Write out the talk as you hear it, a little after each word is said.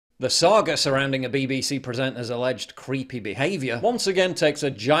The saga surrounding a BBC presenter's alleged creepy behaviour once again takes a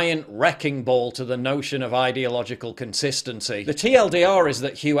giant wrecking ball to the notion of ideological consistency. The TLDR is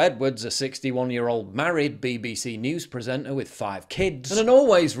that Huw Edwards, a 61-year-old married BBC news presenter with 5 kids, and an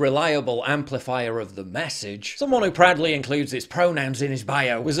always reliable amplifier of the message, someone who proudly includes his pronouns in his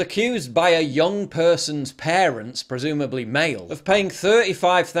bio, was accused by a young person's parents, presumably male, of paying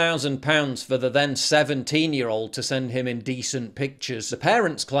 £35,000 for the then 17-year-old to send him indecent pictures. The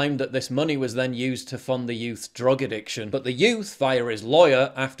parents claimed that this money was then used to fund the youth's drug addiction, but the youth, via his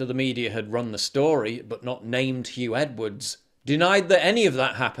lawyer, after the media had run the story, but not named Huw Edwards, denied that any of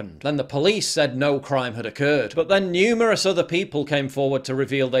that happened. Then the police said no crime had occurred. But then numerous other people came forward to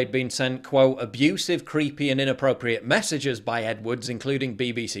reveal they'd been sent, quote, abusive, creepy and inappropriate messages by Edwards, including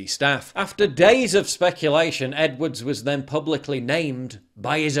BBC staff. After days of speculation, Edwards was then publicly named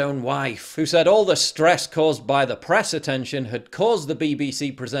by his own wife, who said all the stress caused by the press attention had caused the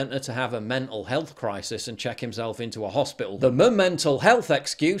BBC presenter to have a mental health crisis and check himself into a hospital. The mental health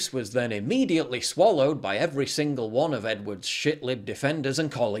excuse was then immediately swallowed by every single one of Edwards' shit-lib defenders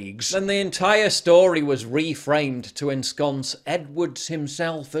and colleagues. Then the entire story was reframed to ensconce Edwards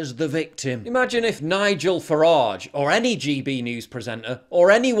himself as the victim. Imagine if Nigel Farage, or any GB News presenter,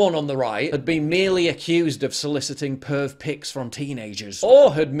 or anyone on the right, had been merely accused of soliciting perv pics from teenagers,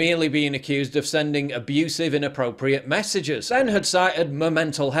 or had merely been accused of sending abusive, inappropriate messages, then had cited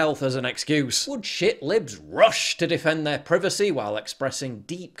mental health as an excuse. Would shit-libs rush to defend their privacy while expressing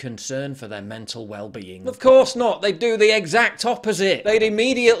deep concern for their mental well-being? Of course not. They'd do the exact opposite. They'd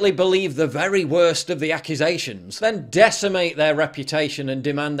immediately believe the very worst of the accusations, then decimate their reputation and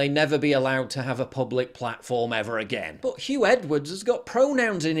demand they never be allowed to have a public platform ever again. But Huw Edwards has got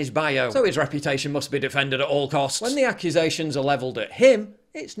pronouns in his bio, so his reputation must be defended at all costs. When the accusations are levelled at him,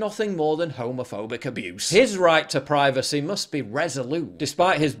 it's nothing more than homophobic abuse. His right to privacy must be resolute,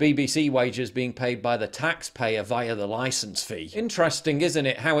 despite his BBC wages being paid by the taxpayer via the licence fee. Interesting, isn't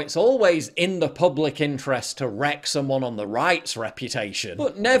it, how it's always in the public interest to wreck someone on the right's reputation,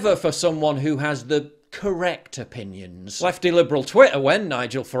 but never for someone who has the correct opinions. Lefty liberal Twitter, when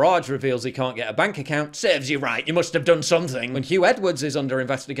Nigel Farage reveals he can't get a bank account, serves you right, you must have done something. When Huw Edwards is under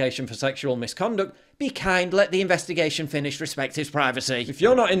investigation for sexual misconduct, be kind, let the investigation finish, respect his privacy. If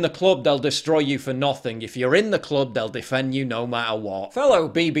you're not in the club, they'll destroy you for nothing. If you're in the club, they'll defend you no matter what. Fellow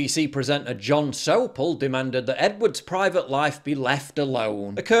BBC presenter John Sopel demanded that Edwards' private life be left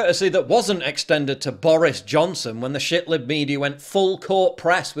alone, a courtesy that wasn't extended to Boris Johnson when the shitlib media went full court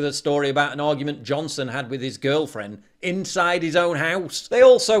press with a story about an argument Johnson had with his girlfriend inside his own house. They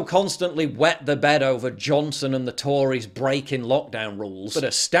also constantly wet the bed over Johnson and the Tories breaking lockdown rules, but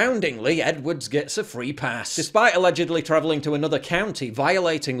astoundingly, Edwards gets a free pass, despite allegedly travelling to another county,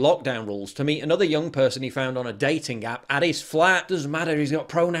 violating lockdown rules to meet another young person he found on a dating app at his flat. Doesn't matter, he's got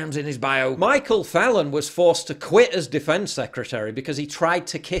pronouns in his bio. Michael Fallon was forced to quit as Defence Secretary because he tried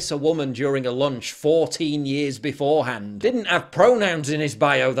to kiss a woman during a lunch 14 years beforehand. Didn't have pronouns in his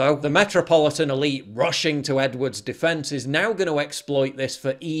bio though. The metropolitan elite rushing to Edwards' defence is now going to exploit this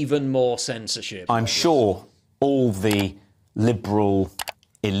for even more censorship. I'm sure all the liberal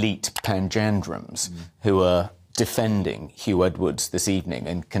elite panjandrums who are defending Huw Edwards this evening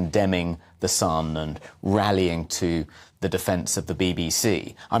and condemning The Sun and rallying to the defence of the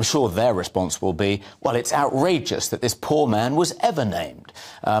BBC, I'm sure their response will be, well, it's outrageous that this poor man was ever named.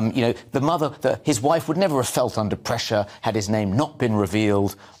 His wife would never have felt under pressure had his name not been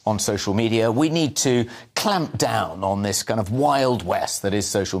revealed on social media. We need to clamp down on this kind of wild west that is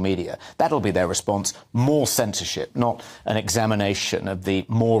social media. That'll be their response. More censorship, not an examination of the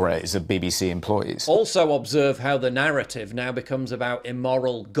mores of BBC employees. Also observe how the narrative now becomes about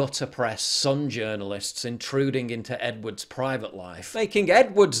immoral gutter press Sun journalists intruding into Edwards' private life, making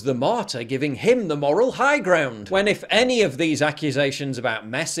Edwards the martyr, giving him the moral high ground. When if any of these accusations about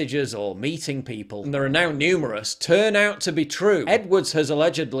messages or meeting people, and there are now numerous, turn out to be true, Edwards has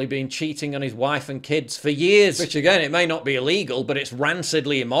allegedly been cheating on his wife and kids for years, which again, it may not be illegal, but it's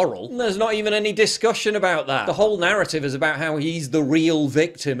rancidly immoral. And there's not even any discussion about that. The whole narrative is about how he's the real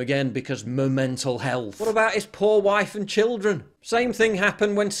victim, again, because mental health. What about his poor wife and children? Same thing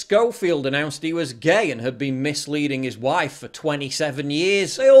happened when Schofield announced he was gay and had been misleading his wife for 27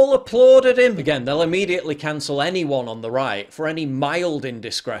 years. They all applauded him. Again, they'll immediately cancel anyone on the right for any mild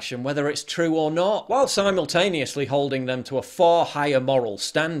indiscretion, whether it's true or not, while simultaneously holding them to a far higher moral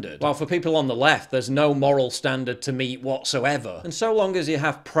standard. While for people on the left, there's no moral standard to meet whatsoever. And so long as you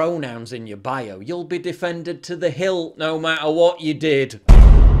have pronouns in your bio, you'll be defended to the hilt no matter what you did.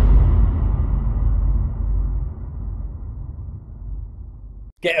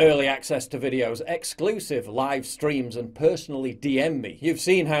 Get early access to videos, exclusive live streams, and personally DM me. You've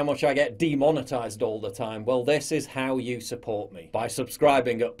seen how much I get demonetized all the time. Well, this is how you support me. By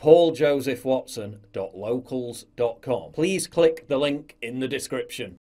subscribing at pauljosephwatson.locals.com. Please click the link in the description.